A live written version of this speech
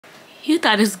You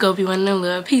thought this was gonna be one of them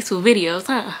little peaceful videos,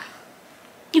 huh?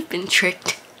 You've been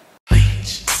tricked.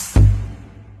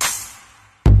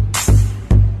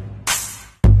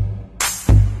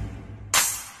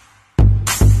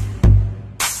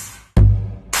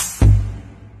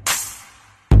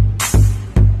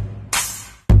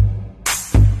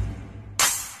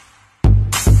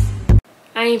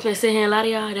 I ain't been sitting here a lot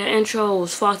of y'all. That intro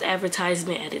was false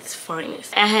advertisement at its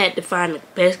finest. I had to find the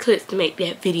best clips to make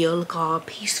that video look all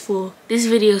peaceful. This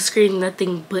video screams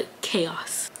nothing but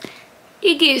chaos.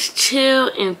 It gets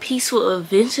chill and peaceful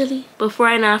eventually, but for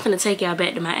right now I'm finna take y'all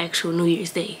back to my actual New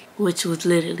Year's Day, which was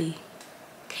literally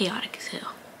chaotic as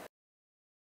hell.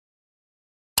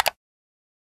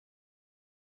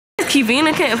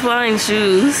 Kivina can't find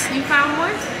shoes. You found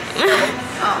one?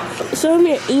 Oh. Show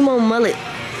me an emo mullet.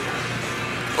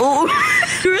 Oh,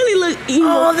 you really look emo.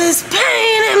 All this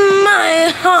pain in my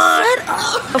heart. Shut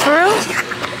up. For real?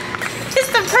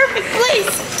 It's the perfect place.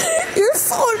 You're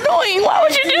so annoying. Why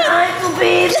would you do that? Tonight will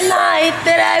be the night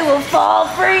that I will fall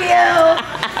for you.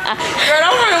 Girl,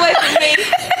 don't run away from me.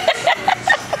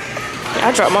 I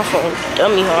dropped my phone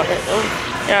dummy hard.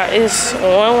 Yeah, it's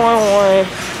 111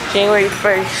 January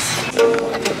 1st.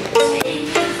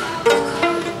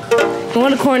 Go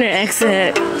in the corner and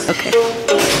exit. Okay.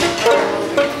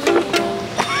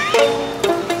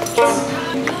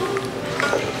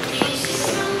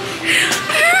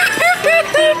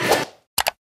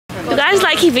 You guys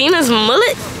like Kivina's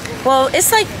mullet? Well,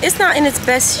 it's not in its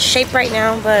best shape right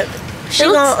now, but she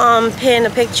gonna pin a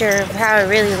picture of how it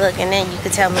really look, and then you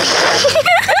can tell me.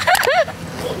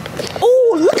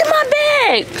 Oh, look at my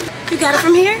bag! You got it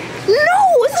from here?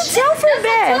 No, it's a Telford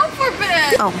bag. Telford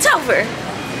bag. Oh, Telford.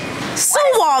 So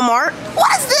Walmart.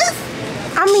 What is this?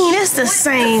 I mean, it's the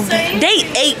same. They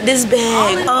ate this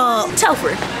bag.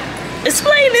 Telford.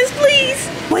 Explain this, please.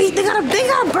 Wait, they got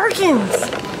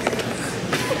Birkins.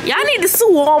 Y'all need to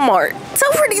sue Walmart.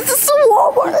 Telford needs to sue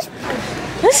Walmart.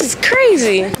 This is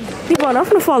crazy. People, I'm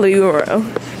gonna follow you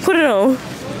around. Put it on.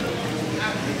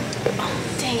 Oh,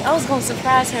 dang, I was gonna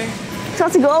surprise her. Try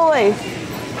to go away.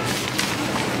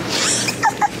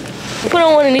 Put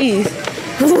on one of these.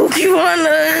 Look, you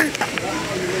wanna?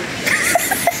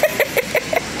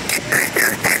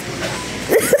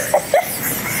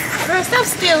 Girl, stop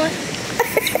stealing.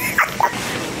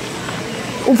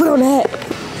 We'll put on that.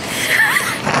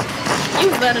 You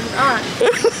better not.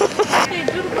 Hey,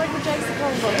 do the Michael Jackson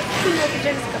combo. Do Michael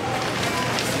Jackson combo.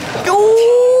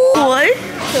 One,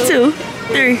 two,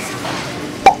 three.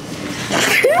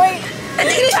 Wait.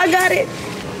 I got it.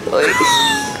 Wait.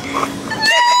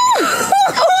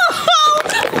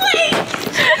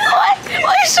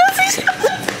 Wait, Shotzi.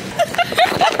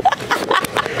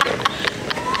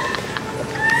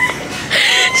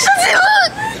 Shotzi,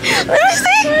 look. Let me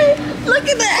see. Look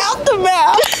at the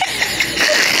aftermath.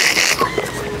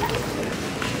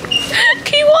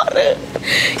 Key water.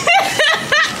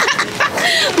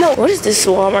 No. What is this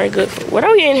Walmart good for? What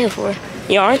are we in here for?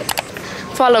 Yarn?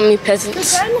 Follow me,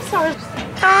 peasants. The dinosaurs.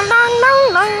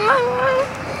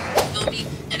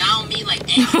 And I don't mean like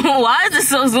Why is it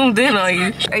so zoomed in on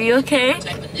you? Are you okay?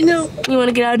 No. You want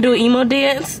to get out and do an emo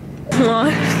dance? Come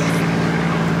on.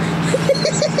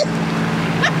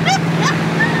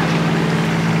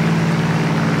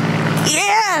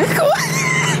 Yeah, come on.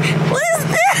 What is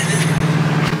this?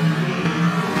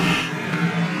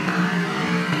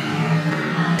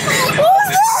 What was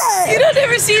that? You don't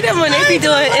ever see them when they be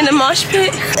doing in the mosh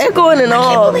pit? They're going in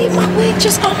all. I can't believe my wig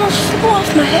just almost flew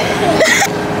off my head.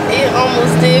 It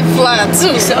almost did fly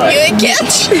too. You ain't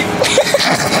catch it.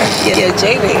 Yeah,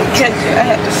 Jada didn't catch it. I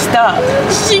had to stop.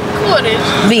 She caught it.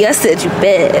 B, I said you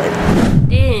bad.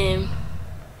 Then,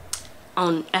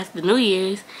 after New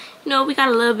Year's, you know, we got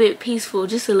a little bit peaceful,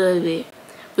 just a little bit.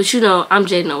 But you know, I'm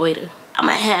jadanowayda. I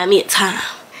might have me a time.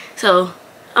 So,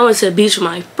 I went to the beach with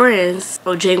my friends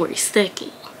on January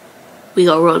 2nd. We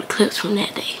gonna roll the clips from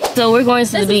that day. So we're going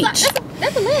to the beach.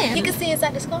 That's a man. You can see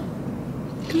inside the skull.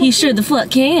 He sure the fuck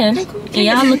can. And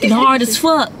y'all looking hard as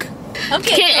fuck.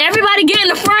 Okay. Can everybody get in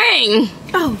the frame?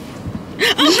 Oh.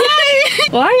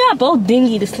 Okay. Why are y'all both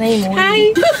dingy the same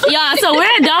way? Y'all, so we're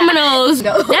at Domino's.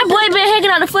 No. That boy been hanging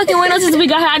out the fucking window since we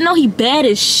got here. I know he bad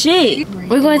as shit.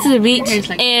 We're going to the beach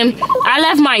and I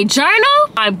left my journal,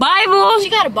 my Bible. She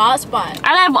got a bald spot.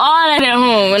 I left all that at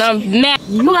home and I'm mad.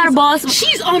 Who got a ball spot?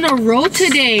 She's on a roll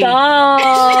today.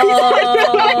 Oh.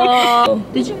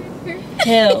 Did you?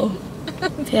 Hell.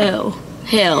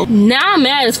 Now I'm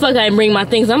mad as fuck I didn't bring my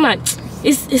things. I'm like,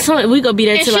 it's something we gonna be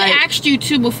there till like. She asked you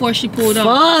too before she pulled up.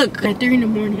 Fuck. At 3 in the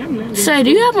morning. I'm not. Sir,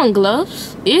 do you have on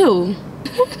gloves? Ew.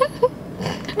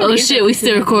 Oh shit, we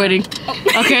still recording.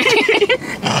 Okay.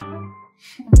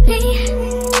 me?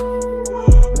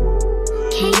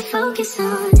 Can you focus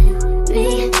on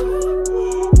me?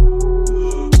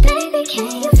 Baby, can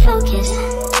you focus?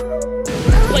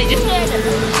 Wait, just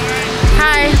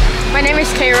Hi, my name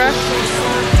is Kara.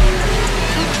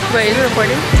 Wait, is it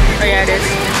recording? Oh yeah, it is.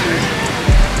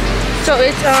 So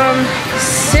it's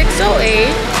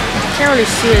 6:08. Can't really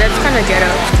see it. That's kind of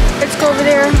ghetto. Let's go over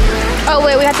there. Oh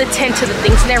wait, we have to tend to the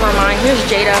things. Never mind. Here's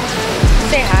Jada.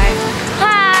 Say hi.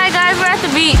 hi guys, we're at the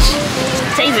beach.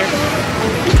 Taser.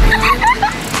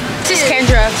 This is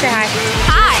Kendra. Say hi.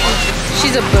 Hi.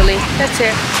 She's a bully. That's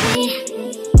it.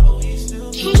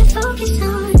 Can you focus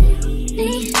on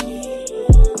me?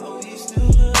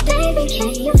 Baby,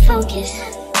 can you focus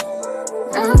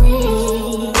on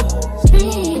me?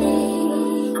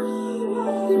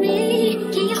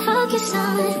 Can you focus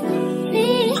on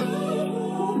me?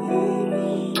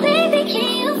 Baby, can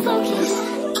you focus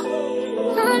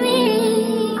on me?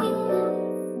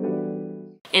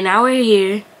 And now we're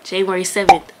here, January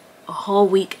 7th, a whole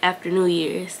week after New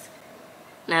Year's.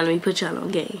 Now let me put y'all on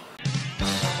game.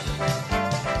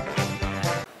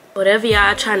 Whatever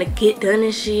y'all trying to get done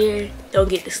this year, don't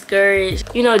get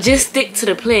discouraged. You know, just stick to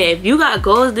the plan. If you got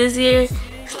goals this year,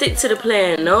 stick to the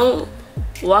plan. Don't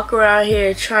walk around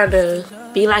here trying to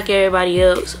be like everybody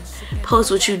else. Post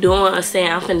what you doing or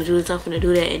saying, I'm finna do this, I'm finna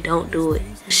do that, and don't do it.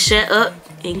 Shut up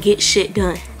and get shit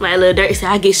done. Like Lil Durk said,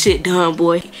 I get shit done,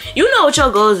 boy. You know what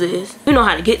your goals is. You know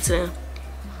how to get to them.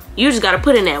 You just gotta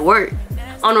put in that work.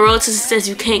 On the road to success,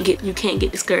 you can't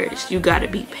get discouraged. You gotta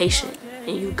be patient.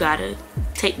 And you gotta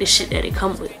take the shit that it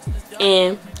comes with.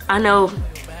 And I know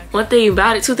one thing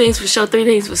about it, two things for sure, three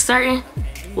things for certain.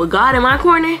 With God in my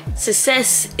corner,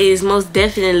 success is most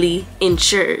definitely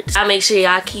ensured. I make sure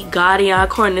y'all keep God in y'all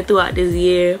corner throughout this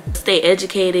year. Stay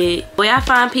educated. The way I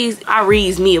find peace, I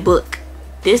read me a book.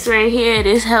 This right here,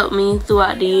 this helped me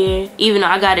throughout the year. Even though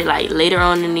I got it like later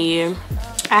on in the year.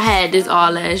 I had this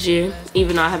all last year,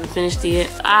 even though I haven't finished it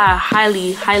yet. I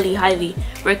highly, highly, highly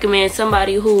recommend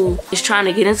somebody who is trying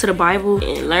to get into the Bible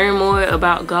and learn more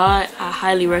about God. I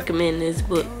highly recommend this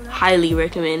book. Highly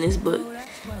recommend this book.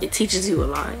 It teaches you a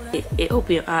lot. It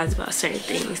opens your eyes about certain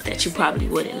things that you probably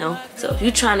wouldn't know. So if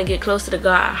you're trying to get closer to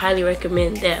God, I highly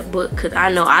recommend that book, because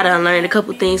I know I done learned a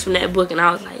couple things from that book and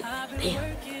I was like, damn,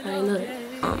 I didn't know that.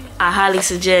 I highly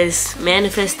suggest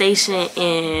manifestation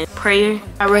and prayer.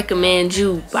 I recommend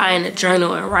you buying a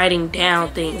journal and writing down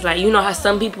things. Like, you know how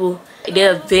some people,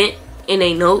 they'll vent in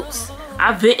their notes.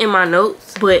 I vent in my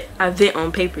notes, but I vent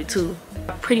on paper too.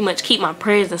 I pretty much keep my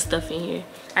prayers and stuff in here.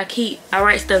 I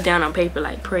write stuff down on paper,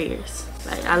 like prayers.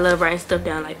 Like, I love writing stuff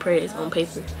down like prayers on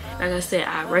paper. Like I said,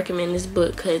 I recommend this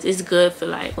book because it's good for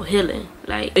like healing.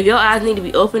 Like, if your eyes need to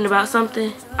be opened about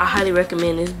something, I highly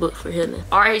recommend this book for healing.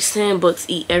 RH10 books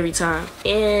eat every time.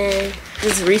 And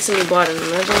just recently bought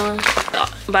another one.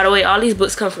 By the way, all these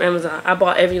books come from Amazon. I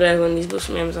bought every last one of these books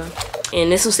from Amazon.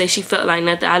 And this one say She Felt Like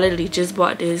Nothing. I literally just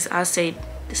bought this, I say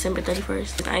December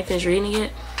 31st. I ain't finished reading it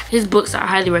yet. His books are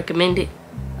highly recommended.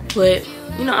 But,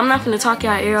 you know, I'm not gonna talk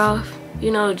y'all ear off. You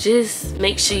know, just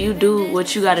make sure you do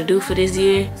what you gotta do for this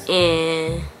year.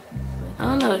 And I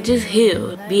don't know, just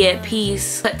heal. Be at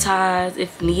peace. Cut ties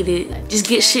if needed. Just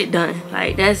get shit done.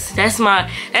 Like, that's my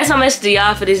message to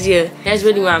y'all for this year. That's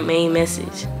really my main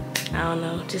message. I don't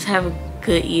know. Just have a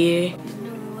good year.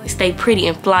 Stay pretty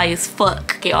and fly as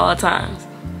fuck at all times.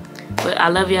 But I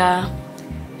love y'all.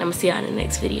 I'm gonna see y'all in the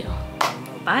next video.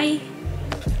 Bye.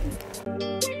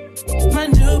 My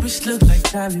new bitch look like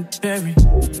Halle Berry,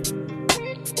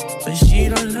 but she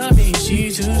don't love me,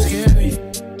 she too scary.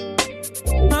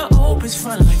 My old bitch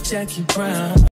front like Jackie Brown.